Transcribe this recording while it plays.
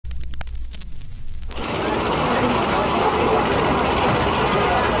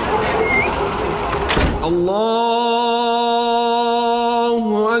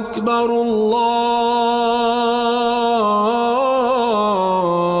أكبر الله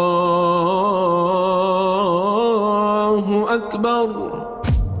أكبر.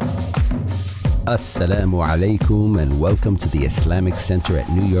 Assalamu alaikum and welcome to the Islamic Center at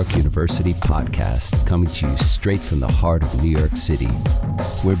New York University podcast, coming to you straight from the heart of New York City.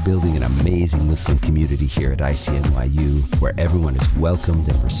 We're building an amazing Muslim community here at ICNYU where everyone is welcomed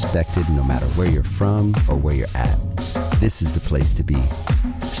and respected no matter where you're from or where you're at. This is the place to be.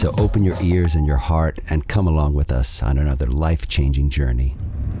 So open your ears and your heart and come along with us on another life-changing journey.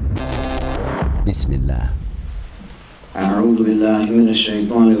 Bismillah. أعوذ بالله من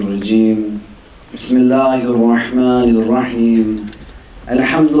الشيطان الرجيم. بسم الله الرحمن الرحيم.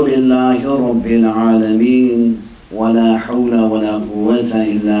 الحمد لله رب العالمين ولا حول ولا قوة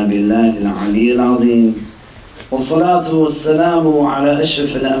إلا بالله العلي العظيم. والصلاة والسلام على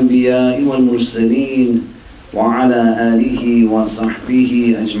أشرف الأنبياء والمرسلين وعلى آله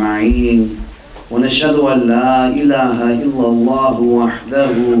وصحبه أجمعين. ونشهد أن لا إله إلا الله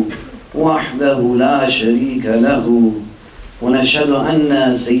وحده لا شريك له. ونشهد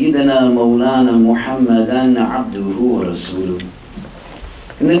أن سيدنا مولانا محمدا عبده ورسوله.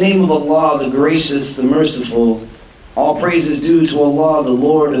 In the name of Allah, the gracious, the merciful, all praise is due to Allah, the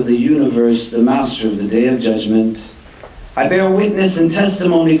Lord of the universe, the Master of the Day of Judgment. I bear witness and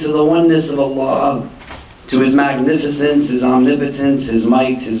testimony to the oneness of Allah, to His magnificence, His omnipotence, His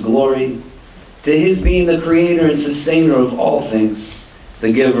might, His glory, to His being the creator and sustainer of all things,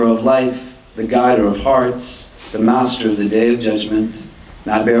 the giver of life, the guider of hearts, the Master of the Day of Judgment.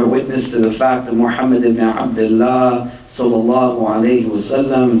 And I bear witness to the fact that Muhammad ibn Abdullah sallallahu alayhi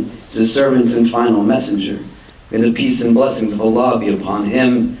wasallam is a servant and final messenger. May the peace and blessings of Allah be upon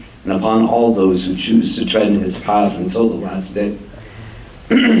him and upon all those who choose to tread in his path until the last day.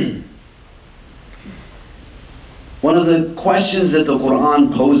 One of the questions that the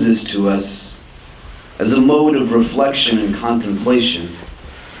Quran poses to us as a mode of reflection and contemplation,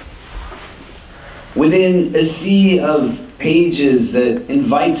 within a sea of pages that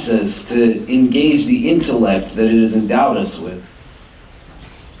invites us to engage the intellect that it has endowed us with,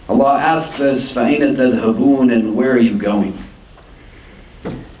 Allah asks us, فَأَيْنَ تَذْهَبُونَ, and where are you going?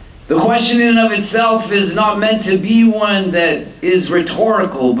 The question in and of itself is not meant to be one that is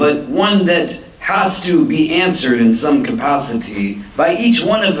rhetorical, but one that has to be answered in some capacity by each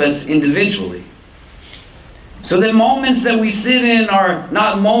one of us individually. So the moments that we sit in are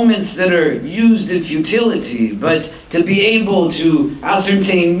not moments that are used in futility, but to be able to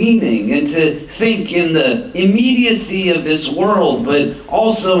ascertain meaning and to think in the immediacy of this world, but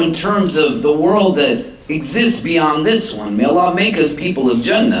also in terms of the world that exists beyond this one. May Allah make us people of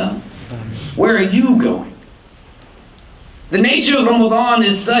Jannah. Where are you going? The nature of Ramadan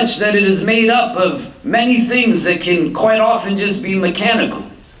is such that it is made up of many things that can quite often just be mechanical.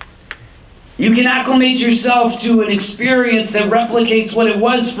 You can acclimate yourself to an experience that replicates what it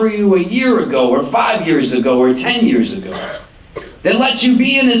was for you a year ago, or 5 years ago, or 10 years ago. That lets you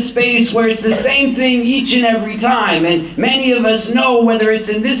be in a space where it's the same thing each and every time. And many of us know, whether it's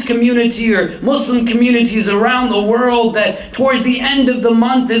in this community or Muslim communities around the world, that towards the end of the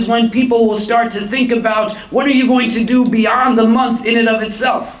month is when people will start to think about what are you going to do beyond the month in and of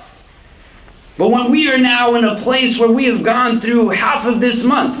itself. But when we are now in a place where we have gone through half of this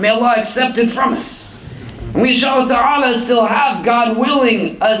month, may Allah accept it from us. And we inshallah ta'ala still have, God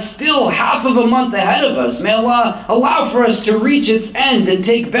willing, still half of a month ahead of us. May Allah allow for us to reach its end and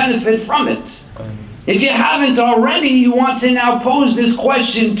take benefit from it. If you haven't already, you want to now pose this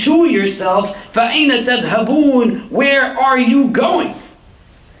question to yourself, فَأَيْنَ تَذْهَبُونَ, where are you going?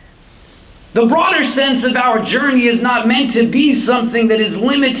 The broader sense of our journey is not meant to be something that is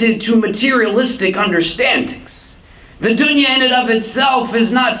limited to materialistic understandings. The dunya in and of itself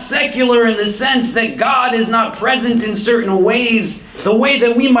is not secular in the sense that God is not present in certain ways, the way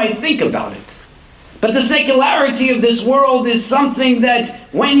that we might think about it. But the secularity of this world is something that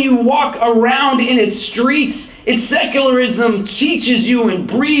when you walk around in its streets, its secularism teaches you and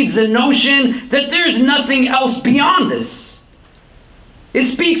breeds a notion that there's nothing else beyond this. It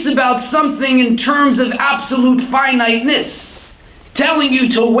speaks about something in terms of absolute finiteness, telling you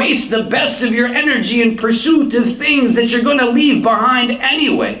to waste the best of your energy in pursuit of things that you're going to leave behind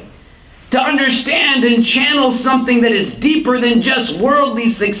anyway. To understand and channel something that is deeper than just worldly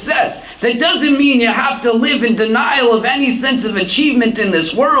success. That doesn't mean you have to live in denial of any sense of achievement in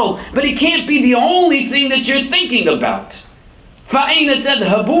this world, but it can't be the only thing that you're thinking about. فَأَيْنَ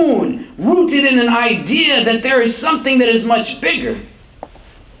تَذْهَبُونَ, rooted in an idea that there is something that is much bigger.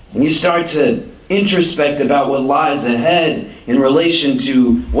 And you start to introspect about what lies ahead in relation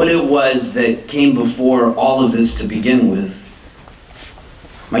to what it was that came before all of this to begin with.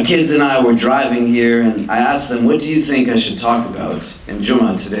 My kids and I were driving here, and I asked them, what do you think I should talk about in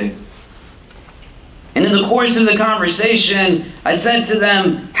Jumu'ah today? And in the course of the conversation, I said to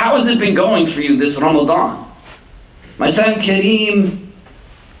them, how has it been going for you this Ramadan? My son Kareem,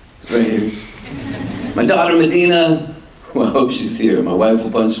 right here. My daughter Medina, well, I hope she's here. My wife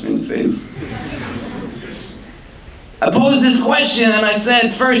will punch me in the face. I posed this question and I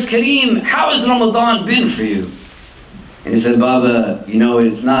said, first, Kareem, how has Ramadan been for you? And he said, Baba, you know,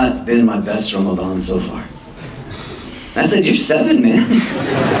 it's not been my best Ramadan so far. I said, you're 7, man.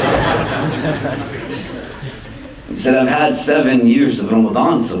 He said, I've had 7 years of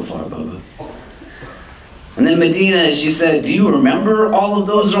Ramadan so far, Baba. And then Medina, she said, do you remember all of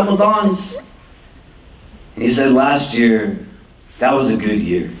those Ramadans? And he said, last year, that was a good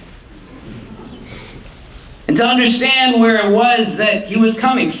year. And to understand where it was that he was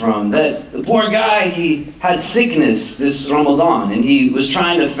coming from, that the poor guy, he had sickness this Ramadan, and he was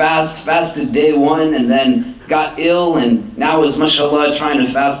trying to fasted day 1, and then got ill, and now is, mashallah, trying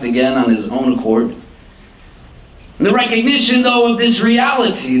to fast again on his own accord. The recognition, though, of this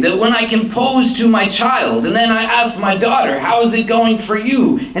reality, that when I can pose to my child, and then I ask my daughter, how is it going for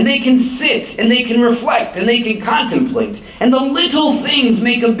you? And they can sit, and they can reflect, and they can contemplate. And the little things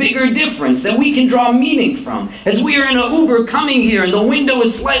make a bigger difference that we can draw meaning from. As we are in an Uber coming here, and the window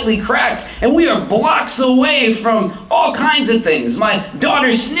is slightly cracked, and we are blocks away from all kinds of things. My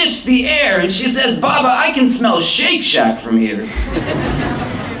daughter sniffs the air, and she says, Baba, I can smell Shake Shack from here.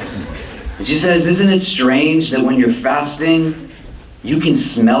 And she says, isn't it strange that when you're fasting, you can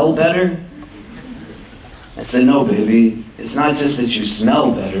smell better? I said, no, baby. It's not just that you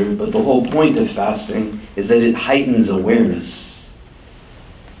smell better, but the whole point of fasting is that it heightens awareness.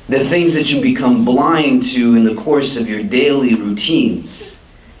 The things that you become blind to in the course of your daily routines,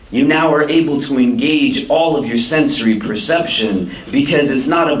 you now are able to engage all of your sensory perception, because it's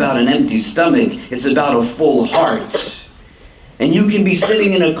not about an empty stomach, it's about a full heart. And you can be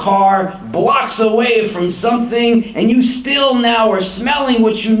sitting in a car blocks away from something, and you still now are smelling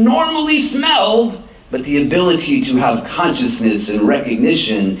what you normally smelled, but the ability to have consciousness and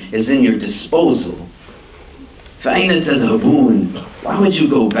recognition is in your disposal. فَأَيْنَ تَذْهَبُونَ? Why would you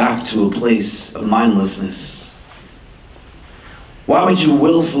go back to a place of mindlessness? Why would you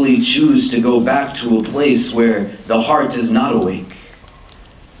willfully choose to go back to a place where the heart is not awake?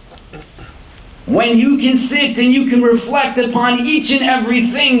 When you can sit and you can reflect upon each and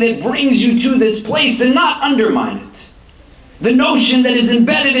everything that brings you to this place and not undermine it. The notion that is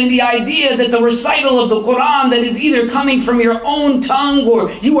embedded in the idea that the recital of the Quran that is either coming from your own tongue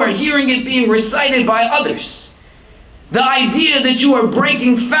or you are hearing it being recited by others. The idea that you are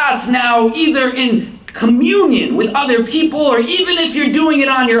breaking fast now either in communion with other people, or even if you're doing it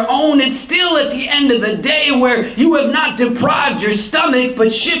on your own, it's still at the end of the day where you have not deprived your stomach,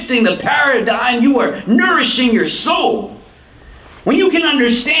 but shifting the paradigm, you are nourishing your soul. When you can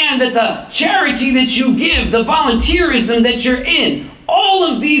understand that the charity that you give, the volunteerism that you're in, all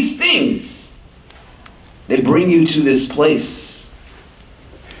of these things, they bring you to this place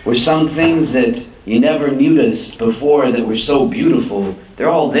where some things that you never noticed before that were so beautiful, they're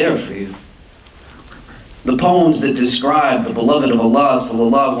all there for you. The poems that describe the beloved of Allah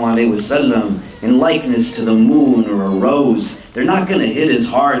sallallahu alaihi wasallam in likeness to the moon or a rose, they're not going to hit as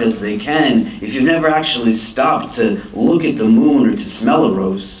hard as they can if you've never actually stopped to look at the moon or to smell a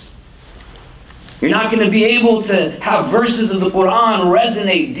rose. You're not going to be able to have verses of the Quran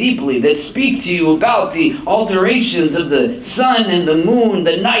resonate deeply that speak to you about the alterations of the sun and the moon,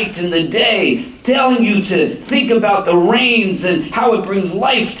 the night and the day, telling you to think about the rains and how it brings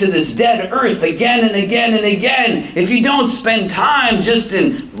life to this dead earth again and again and again. If you don't spend time just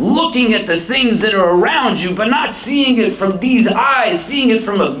in looking at the things that are around you, but not seeing it from these eyes, seeing it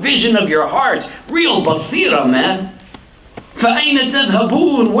from a vision of your heart, real basira, man. فَأَيْنَ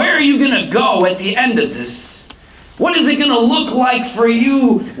تَذْهَبُونَ? Where are you going to go at the end of this? What is it going to look like for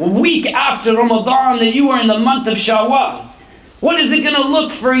you a week after Ramadan that you are in the month of Shawwal? What is it going to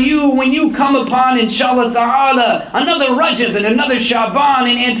look for you when you come upon, inshallah ta'ala, another Rajab and another Shaban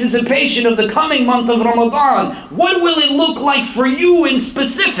in anticipation of the coming month of Ramadan? What will it look like for you in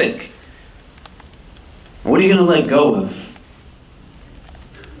specific? What are you going to let go of?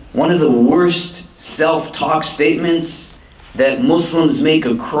 One of the worst self-talk statements that Muslims make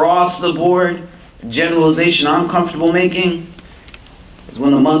across the board, generalization I'm comfortable making, is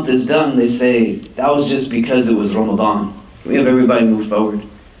when the month is done, they say, that was just because it was Ramadan. We have everybody move forward.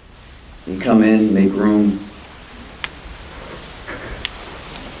 You come in, make room.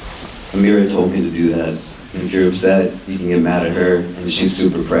 Amira told me to do that. And if you're upset, you can get mad at her, and she's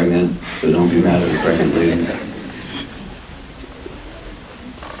super pregnant, so don't be mad at a pregnant lady.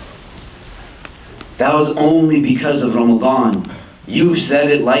 that was only because of Ramadan. You've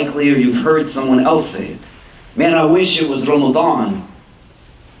said it likely, or you've heard someone else say it. Man, I wish it was Ramadan.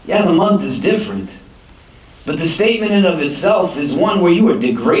 Yeah, the month is different. But the statement in of itself is one where you are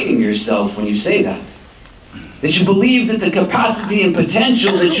degrading yourself when you say that. That you believe that the capacity and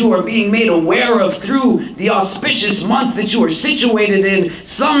potential that you are being made aware of through the auspicious month that you are situated in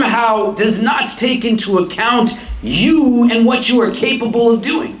somehow does not take into account you and what you are capable of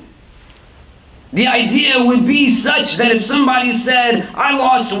doing. The idea would be such that if somebody said, I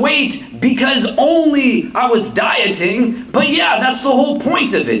lost weight because only I was dieting, but yeah, that's the whole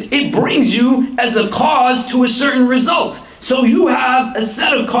point of it. It brings you as a cause to a certain result. So you have a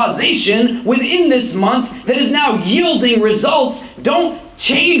set of causation within this month that is now yielding results. Don't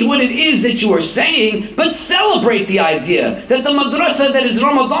change what it is that you are saying, but celebrate the idea that the madrasa that is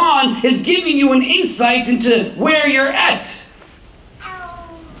Ramadan is giving you an insight into where you're at.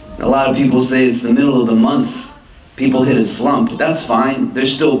 A lot of people say it's the middle of the month. People hit a slump. That's fine.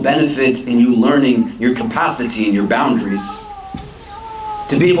 There's still benefit in you learning your capacity and your boundaries.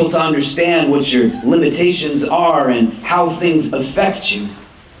 To be able to understand what your limitations are and how things affect you.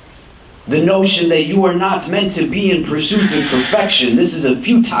 The notion that you are not meant to be in pursuit of perfection. This is a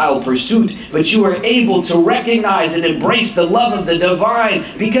futile pursuit, but you are able to recognize and embrace the love of the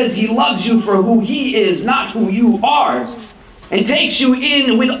divine because He loves you for who He is, not who you are. And takes you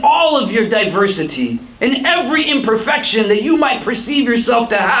in with all of your diversity and every imperfection that you might perceive yourself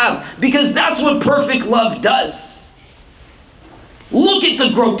to have, because that's what perfect love does. Look at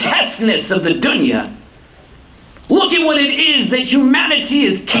the grotesqueness of the dunya. Look at what it is that humanity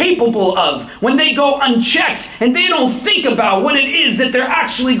is capable of when they go unchecked and they don't think about what it is that they're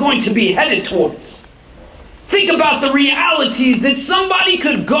actually going to be headed towards. Think about the realities that somebody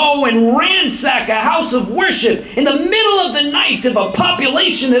could go and ransack a house of worship in the middle of the night of a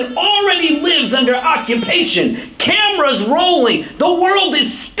population that already lives under occupation. Cameras rolling. The world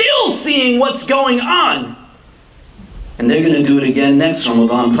is still seeing what's going on. And they're going to do it again next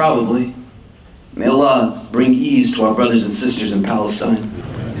Ramadan, probably. May Allah bring ease to our brothers and sisters in Palestine.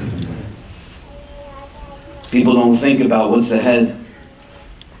 People don't think about what's ahead.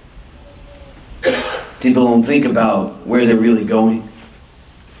 People don't think about where they're really going.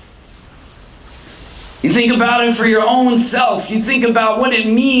 You think about it for your own self. You think about what it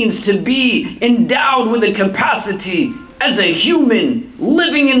means to be endowed with a capacity as a human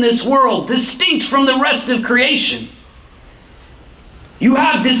living in this world, distinct from the rest of creation. You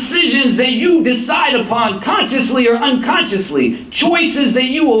have decisions that you decide upon consciously or unconsciously, choices that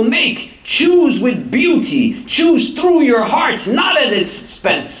you will make. Choose with beauty, choose through your heart, not at its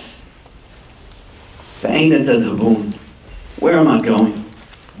expense. Where am I going?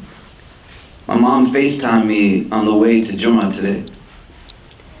 My mom FaceTimed me on the way to Jumu'ah today.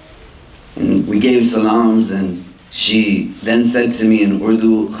 And we gave salams, and she then said to me in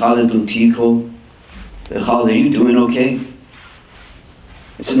Urdu, Khalidun Tiko, Khalid, are you doing okay?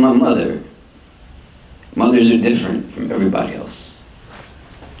 I said, my mother. Mothers are different from everybody else.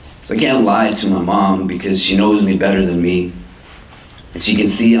 So I can't lie to my mom because she knows me better than me. And she can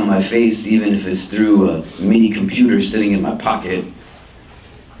see on my face, even if it's through a mini computer sitting in my pocket,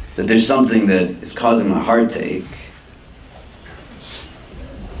 that there's something that is causing my heart to ache.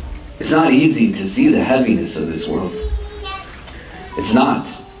 It's not easy to see the heaviness of this world. It's not.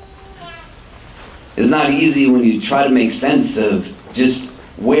 It's not easy when you try to make sense of just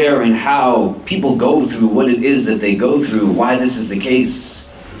where and how people go through what it is that they go through, why this is the case.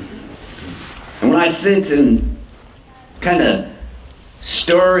 And when I sit and kind of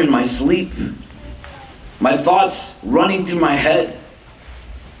stir in my sleep, my thoughts running through my head,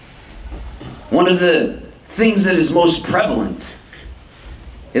 one of the things that is most prevalent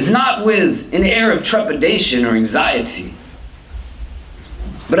is not with an air of trepidation or anxiety,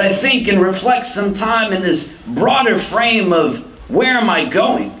 but I think and reflect some time in this broader frame of where am I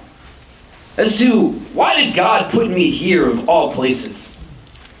going? As to why did God put me here of all places?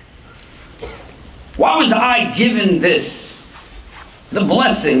 Why was I given this? The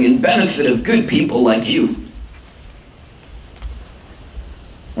blessing and benefit of good people like you.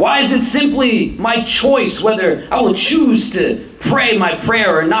 Why is it simply my choice whether I will choose to pray my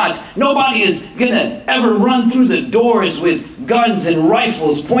prayer or not? Nobody is gonna ever run through the doors with guns and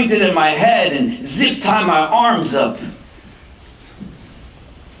rifles pointed at my head and zip tie my arms up.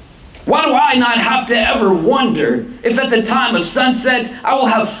 Why do I not have to ever wonder if at the time of sunset I will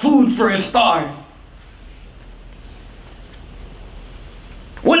have food for iftar?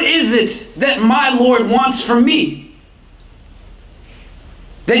 What is it that my Lord wants from me?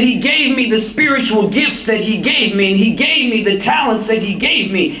 That He gave me the spiritual gifts that He gave me, and He gave me the talents that He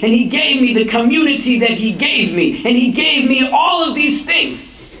gave me, and He gave me the community that He gave me, and He gave me all of these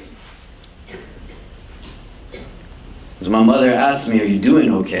things. As my mother asked me, "Are you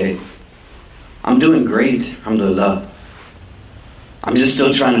doing okay?" I'm doing great, alhamdulillah. I'm just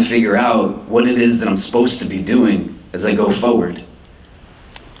still trying to figure out what it is that I'm supposed to be doing as I go forward.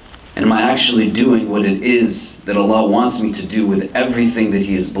 And am I actually doing what it is that Allah wants me to do with everything that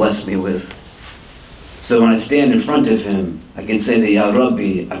He has blessed me with? So when I stand in front of Him, I can say that, Ya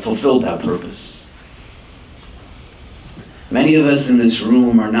Rabbi, I fulfilled that purpose. Many of us in this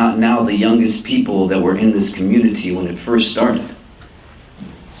room are not now the youngest people that were in this community when it first started.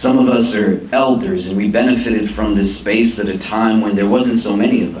 Some of us are elders, and we benefited from this space at a time when there wasn't so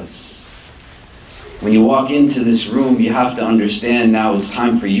many of us. When you walk into this room, you have to understand now it's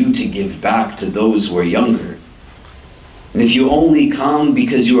time for you to give back to those who are younger. And if you only come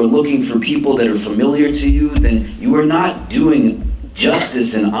because you are looking for people that are familiar to you, then you are not doing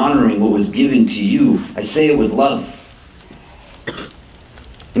justice and honoring what was given to you. I say it with love.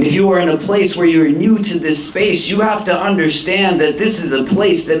 And if you are in a place where you're new to this space, you have to understand that this is a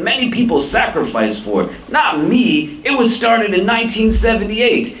place that many people sacrifice for. Not me. It was started in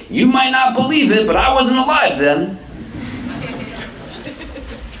 1978. You might not believe it, but I wasn't alive then.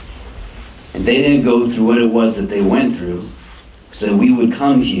 And they didn't go through what it was that they went through, so that we would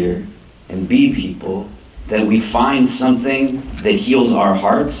come here and be people, that we find something that heals our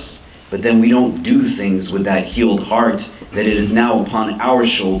hearts, but then we don't do things with that healed heart, that it is now upon our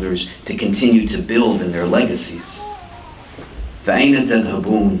shoulders to continue to build in their legacies. فَأَيْنَ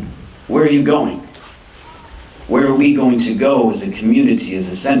تَذْهَبُونَ? Where are you going? Where are we going to go as a community, as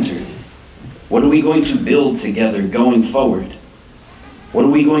a center? What are we going to build together going forward? What are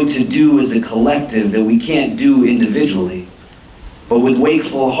we going to do as a collective that we can't do individually? But with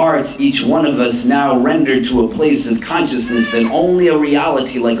wakeful hearts, each one of us now rendered to a place of consciousness that only a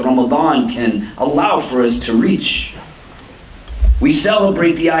reality like Ramadan can allow for us to reach. We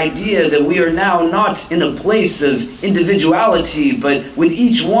celebrate the idea that we are now not in a place of individuality, but with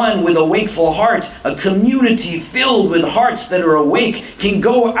each one with a wakeful heart, a community filled with hearts that are awake can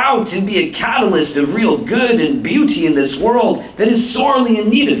go out and be a catalyst of real good and beauty in this world that is sorely in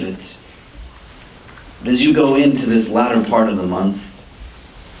need of it. But as you go into this latter part of the month,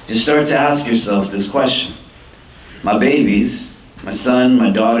 just start to ask yourself this question. My babies, my son, my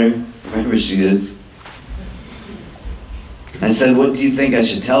daughter, wherever she is, I said, what do you think I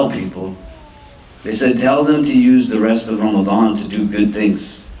should tell people? They said, tell them to use the rest of Ramadan to do good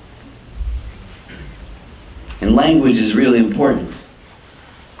things. And language is really important.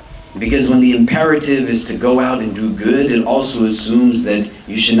 Because when the imperative is to go out and do good, it also assumes that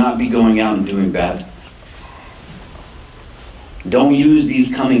you should not be going out and doing bad. Don't use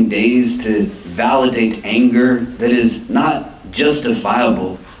these coming days to validate anger that is not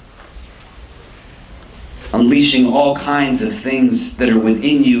justifiable. Unleashing all kinds of things that are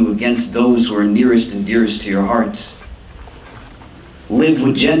within you against those who are nearest and dearest to your heart. Live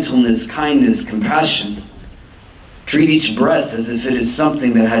with gentleness, kindness, compassion. Treat each breath as if it is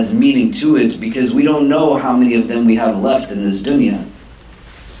something that has meaning to it, because we don't know how many of them we have left in this dunya.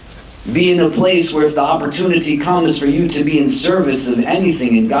 Be in a place where if the opportunity comes for you to be in service of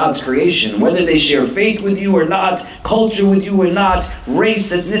anything in God's creation, whether they share faith with you or not, culture with you or not,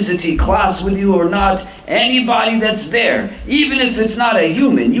 race, ethnicity, class with you or not, anybody that's there, even if it's not a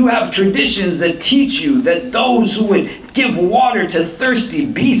human, you have traditions that teach you that those who would give water to thirsty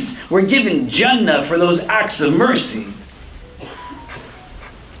beasts were given Jannah for those acts of mercy.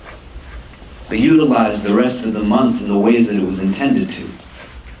 But utilize the rest of the month in the ways that it was intended to.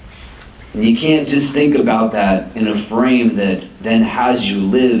 And you can't just think about that in a frame that then has you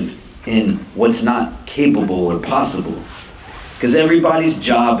live in what's not capable or possible. Because everybody's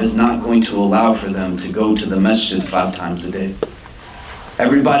job is not going to allow for them to go to the masjid 5 times a day.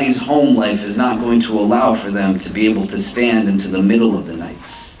 Everybody's home life is not going to allow for them to be able to stand into the middle of the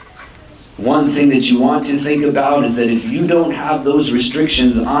nights. One thing that you want to think about is that if you don't have those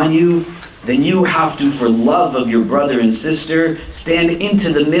restrictions on you, then you have to, for love of your brother and sister, stand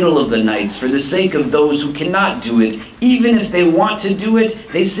into the middle of the nights for the sake of those who cannot do it. Even if they want to do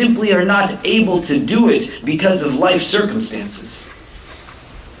it, they simply are not able to do it because of life circumstances.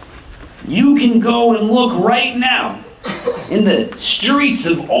 You can go and look right now in the streets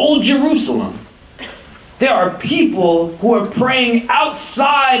of Old Jerusalem. There are people who are praying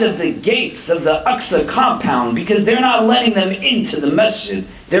outside of the gates of the Aqsa compound because they're not letting them into the masjid.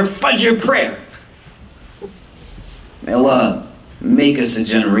 Their Fajr prayer. May Allah make us a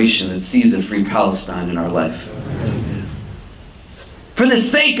generation that sees a free Palestine in our life. for the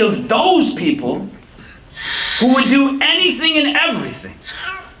sake of those people who would do anything and everything,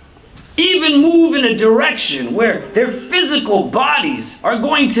 even move in a direction where their physical bodies are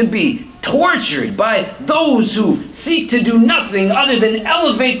going to be tortured by those who seek to do nothing other than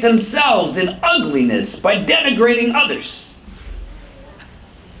elevate themselves in ugliness by denigrating others.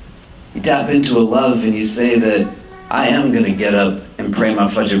 You tap into a love and you say that I am going to get up and pray my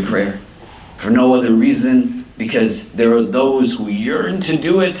Fajr prayer for no other reason because there are those who yearn to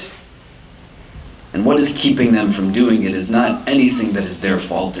do it, and what is keeping them from doing it is not anything that is their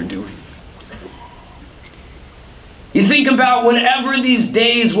fault or doing. You think about whatever these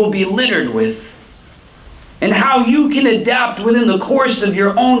days will be littered with and how you can adapt within the course of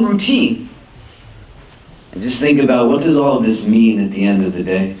your own routine. And just think about, what does all of this mean at the end of the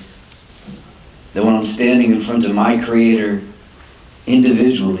day? That when I'm standing in front of my Creator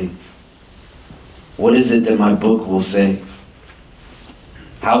individually, what is it that my book will say?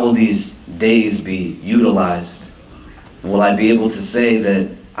 How will these days be utilized? Will I be able to say that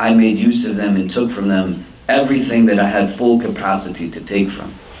I made use of them and took from them everything that I had full capacity to take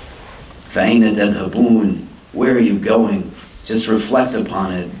from? فَأَيْنَ تَذْهَبُونَ? Where are you going? Just reflect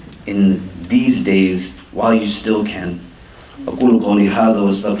upon it in these days while you still can. أقول قولي هذا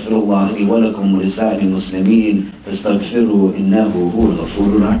واستغفر الله لي ولكم ولسائر المسلمين فاستغفروا إنه هو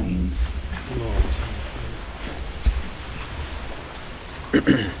الغفور الرحيم.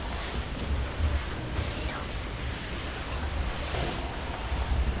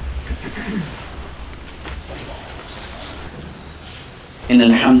 إن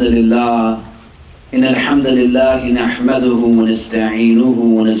الحمد لله نحمده ونستعينه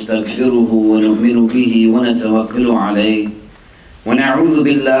ونستغفره ونؤمن به ونتوكل عليه ونعوذ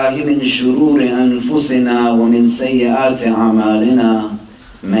بالله من شرور أنفسنا ومن سيئات أعمالنا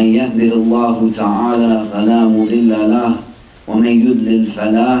من يهده الله تعالى فلا مضل له ومن يضلل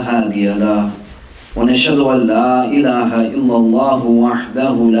فلا هادي له ونشهد أن لا إله إلا الله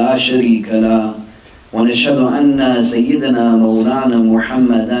وحده لا شريك له ونشهد أن سيدنا مولانا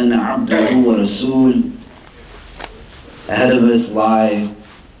محمدا عبده ورسول. Ahead of us lie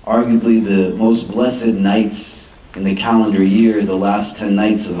arguably the most blessed nights in the calendar year, the last 10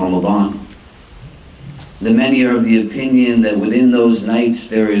 nights of Ramadan. The many are of the opinion that within those nights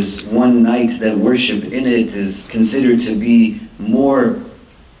there is one night that worship in it is considered to be more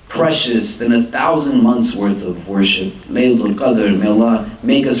precious than 1,000 months worth of worship. Laylatul Qadr, may Allah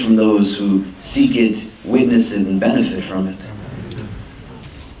make us from those who seek it, witness it, and benefit from it.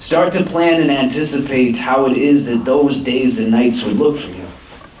 Start to plan and anticipate how it is that those days and nights would look for you.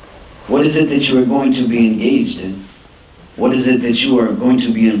 What is it that you are going to be engaged in? What is it that you are going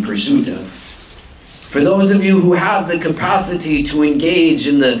to be in pursuit of? For those of you who have the capacity to engage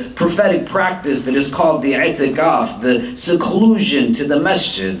in the prophetic practice that is called the i'tikaf, the seclusion to the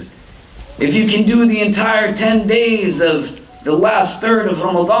masjid, if you can do the entire 10 days of the last third of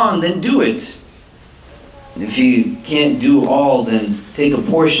Ramadan, then do it. And if you can't do all, then take a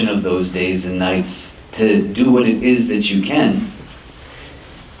portion of those days and nights to do what it is that you can.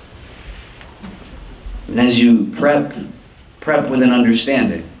 And as you prep with an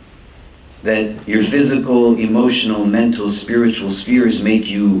understanding that your physical, emotional, mental, spiritual spheres make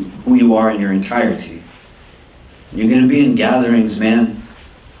you who you are in your entirety. You're going to be in gatherings, man,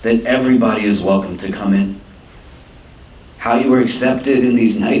 that everybody is welcome to come in. How you are accepted in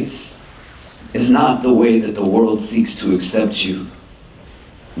these nights is not the way that the world seeks to accept you,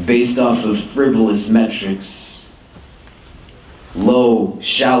 based off of frivolous metrics, low,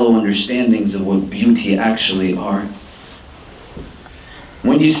 shallow understandings of what beauty actually are.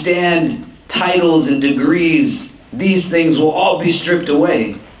 When you stand titles and degrees, these things will all be stripped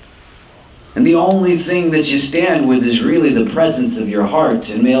away. And the only thing that you stand with is really the presence of your heart.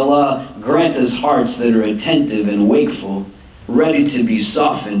 And may Allah grant us hearts that are attentive and wakeful, ready to be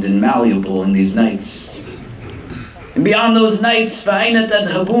softened and malleable in these nights. And beyond those nights, فَأَيْنَ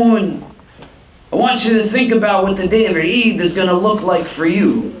تَذْهَبُونَ? I want you to think about what the day of Eid is going to look like for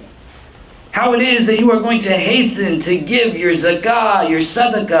you. How it is that you are going to hasten to give your zakah, your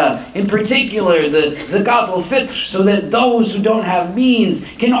sadaqah, in particular the zakat al-fitr, so that those who don't have means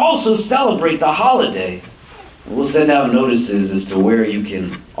can also celebrate the holiday. We'll send out notices as to where you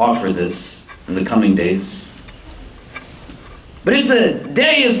can offer this in the coming days. But it's a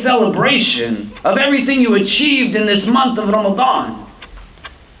day of celebration of everything you achieved in this month of Ramadan.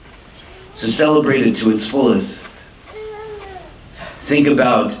 So celebrate it to its fullest. Think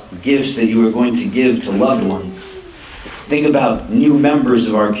about gifts that you are going to give to loved ones. Think about new members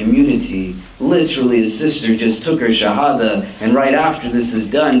of our community Literally, a sister just took her shahada, and right after this is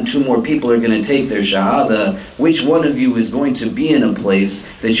done, 2 more people are going to take their shahada. Which one of you is going to be in a place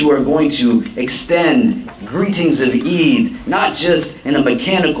that you are going to extend greetings of Eid, not just in a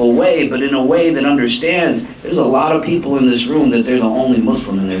mechanical way, but in a way that understands there's a lot of people in this room that they're the only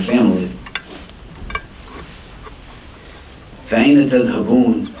Muslim in their family. فَأَيْنَ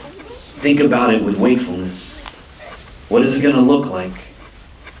تَذْهَبُونَ? Think about it with wakefulness. What is it going to look like?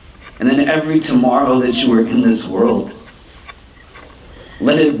 And then every tomorrow that you are in this world,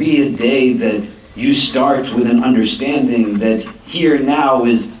 let it be a day that you start with an understanding that here now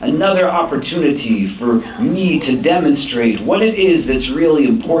is another opportunity for me to demonstrate what it is that's really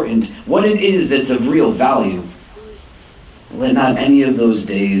important, what it is that's of real value. Let not any of those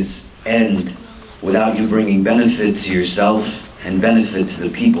days end without you bringing benefit to yourself and benefit to the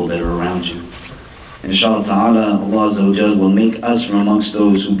people that are around you. Inshallah ta'ala, Allah Azza wa Jal will make us from amongst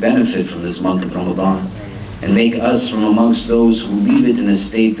those who benefit from this month of Ramadan, and make us from amongst those who leave it in a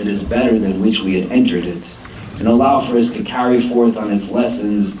state that is better than which we had entered it, and allow for us to carry forth on its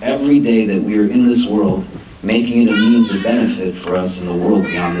lessons every day that we are in this world, making it a means of benefit for us in the world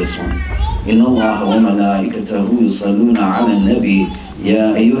beyond this one. Inna Allah wa malaikatahu yusalluna ala nabi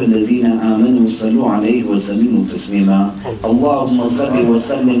يا أيها الذين آمنوا صلوا عليه وسلموا تسليما اللهم صل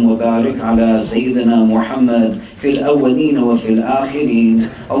وسلم وبارك على سيدنا محمد في الأولين وفي الآخرين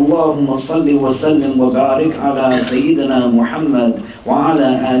اللهم صل وسلم وبارك على سيدنا محمد وعلى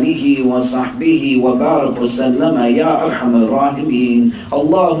آله وصحبه وبارك وسلم يا أرحم الراحمين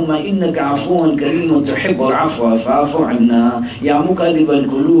اللهم إنك عفو كريم تحب العفو فاعف عنا يا مقلب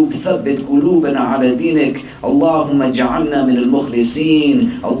القلوب ثبت قلوبنا على دينك اللهم اجعلنا من المخلصين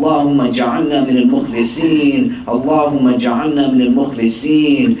اللهم اجعلنا من المخلصين اللهم اجعلنا من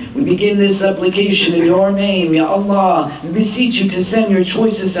المخلصين. We begin this supplication in your name, Ya Allah. We beseech you to send your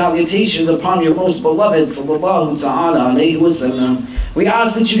choicest salutations upon your most beloved sallallahu ta'ala alayhi wa sallam. We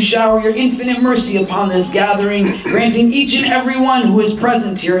ask that you shower your infinite mercy upon this gathering, granting each and every one who is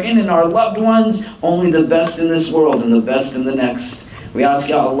present here and our loved ones only the best in this world and the best in the next. We ask,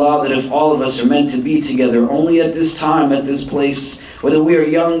 Ya Allah, that if all of us are meant to be together only at this time, at this place, whether we are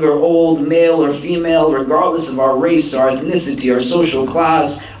young or old, male or female, regardless of our race, our ethnicity, our social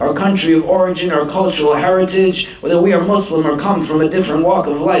class, our country of origin, our cultural heritage, whether we are Muslim or come from a different walk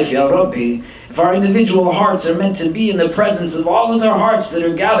of life, Ya Rabbi, if our individual hearts are meant to be in the presence of all other hearts that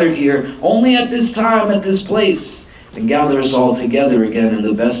are gathered here, only at this time, at this place, then gather us all together again in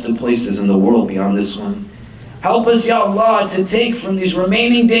the best of places in the world beyond this one. Help us, Ya Allah, to take from these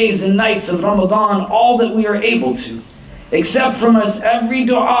remaining days and nights of Ramadan all that we are able to. Accept from us every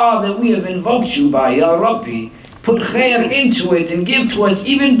dua that we have invoked you by, Ya Rabbi. Put khair into it and give to us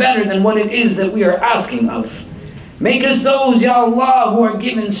even better than what it is that we are asking of. Make us those, Ya Allah, who are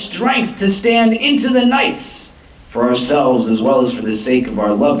given strength to stand into the nights for ourselves as well as for the sake of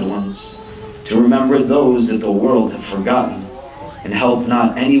our loved ones, to remember those that the world have forgotten, and help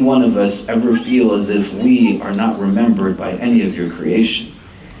not any one of us ever feel as if we are not remembered by any of your creation.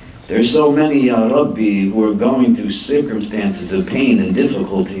 There are so many, Ya Rabbi, who are going through circumstances of pain and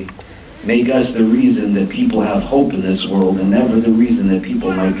difficulty. Make us the reason that people have hope in this world and never the reason that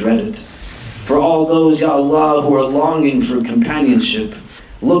people might dread it. For all those, Ya Allah, who are longing for companionship,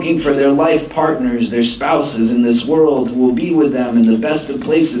 looking for their life partners, their spouses in this world who will be with them in the best of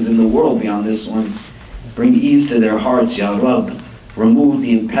places in the world beyond this one, bring ease to their hearts, Ya Rabb. Remove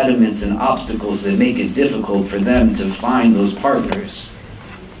the impediments and obstacles that make it difficult for them to find those partners.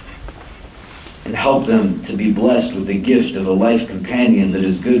 And help them to be blessed with the gift of a life companion that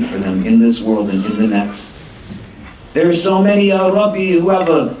is good for them in this world and in the next. There are so many, Ya Rabbi, who have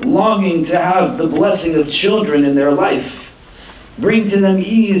a longing to have the blessing of children in their life. Bring to them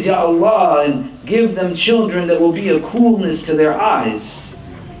ease, Ya Allah, and give them children that will be a coolness to their eyes.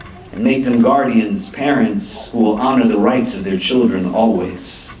 And make them guardians, parents, who will honor the rights of their children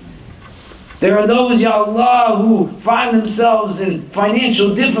always. There are those, Ya Allah, who find themselves in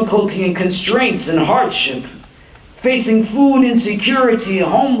financial difficulty and constraints and hardship, facing food insecurity,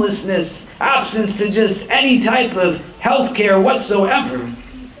 homelessness, absence to just any type of health care whatsoever.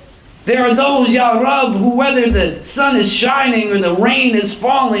 There are those, Ya Rab, who whether the sun is shining or the rain is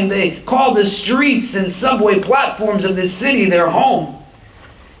falling, they call the streets and subway platforms of this city their home.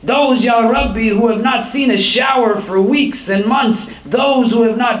 Those, Ya Rabbi, who have not seen a shower for weeks and months. Those who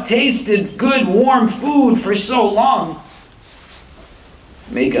have not tasted good, warm food for so long.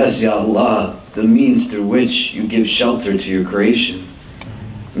 Make us, Ya Allah, the means through which you give shelter to your creation.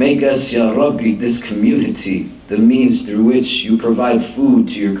 Make us, Ya Rabbi, this community, the means through which you provide food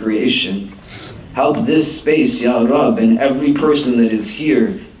to your creation. Help this space, Ya Rab, and every person that is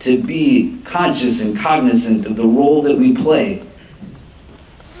here to be conscious and cognizant of the role that we play,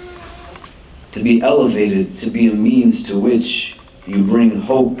 to be elevated, to be a means to which you bring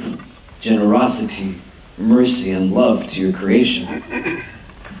hope, generosity, mercy, and love to your creation.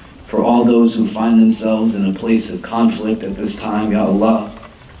 For all those who find themselves in a place of conflict at this time, Ya Allah,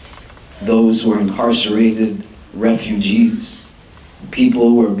 those who are incarcerated, refugees, people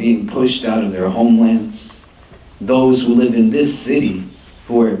who are being pushed out of their homelands, those who live in this city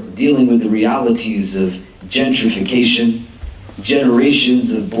who are dealing with the realities of gentrification,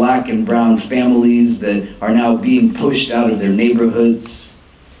 generations of black and brown families that are now being pushed out of their neighborhoods,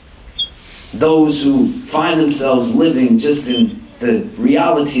 those who find themselves living just in the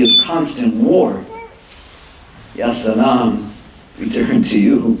reality of constant war. Ya Salam, we turn to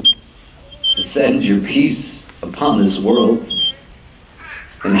you to send your peace upon this world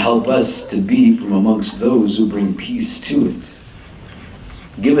and help us to be from amongst those who bring peace to it.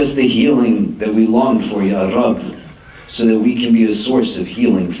 Give us the healing that we long for, Ya Rab, so that we can be a source of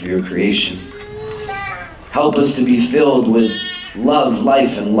healing for your creation. Help us to be filled with love,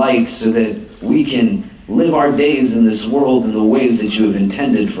 life, and light so that we can live our days in this world in the ways that you have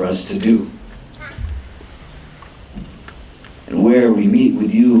intended for us to do. And where we meet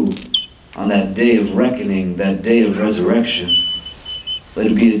with you on that day of reckoning, that day of resurrection, let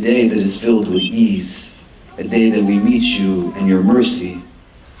it be a day that is filled with ease, a day that we meet you in your mercy,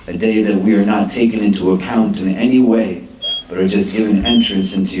 a day that we are not taken into account in any way, but are just given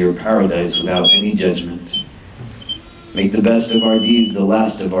entrance into your paradise without any judgment. Make the best of our deeds the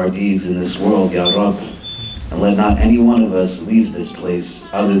last of our deeds in this world, Ya Rab, and let not any one of us leave this place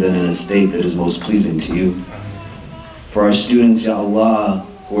other than in a state that is most pleasing to you. For our students, Ya Allah,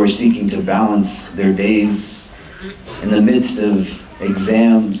 who are seeking to balance their days in the midst of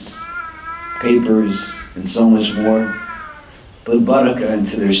exams, papers, and so much more, put barakah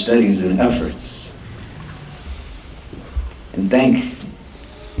into their studies and efforts. And thank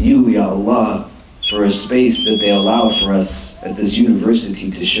you, Ya Allah, for a space that they allow for us at this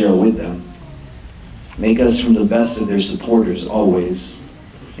university to share with them. Make us from the best of their supporters always,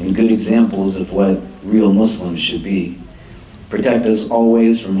 and good examples of what real Muslims should be. Protect us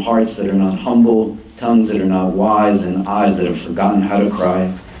always from hearts that are not humble, tongues that are not wise, and eyes that have forgotten how to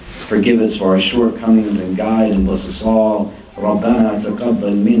cry. Forgive us for our shortcomings and guide and bless us all. ربنا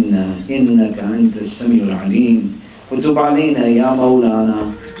تقبل منا إنك أنت السميع العليم وتب علينا يا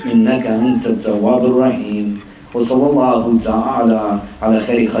مولانا إنك أنت التواب الرحيم وصلى الله تعالى على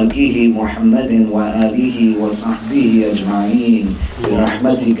خير خلقه محمد وآله وصحبه أجمعين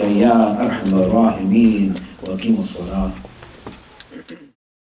برحمتك يا أرحم الراحمين وأقيم الصلاة.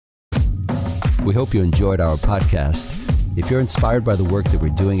 We hope you enjoyed our podcast. If you're inspired by the work that we're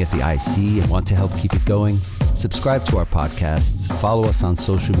doing at the IC and want to help keep it going, subscribe to our podcasts, follow us on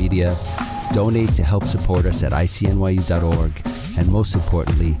social media, donate to help support us at ICNYU.org, and most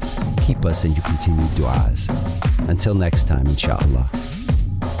importantly, keep us in your continued du'as. Until next time, inshallah.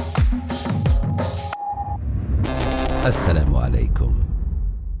 Assalamu alaikum.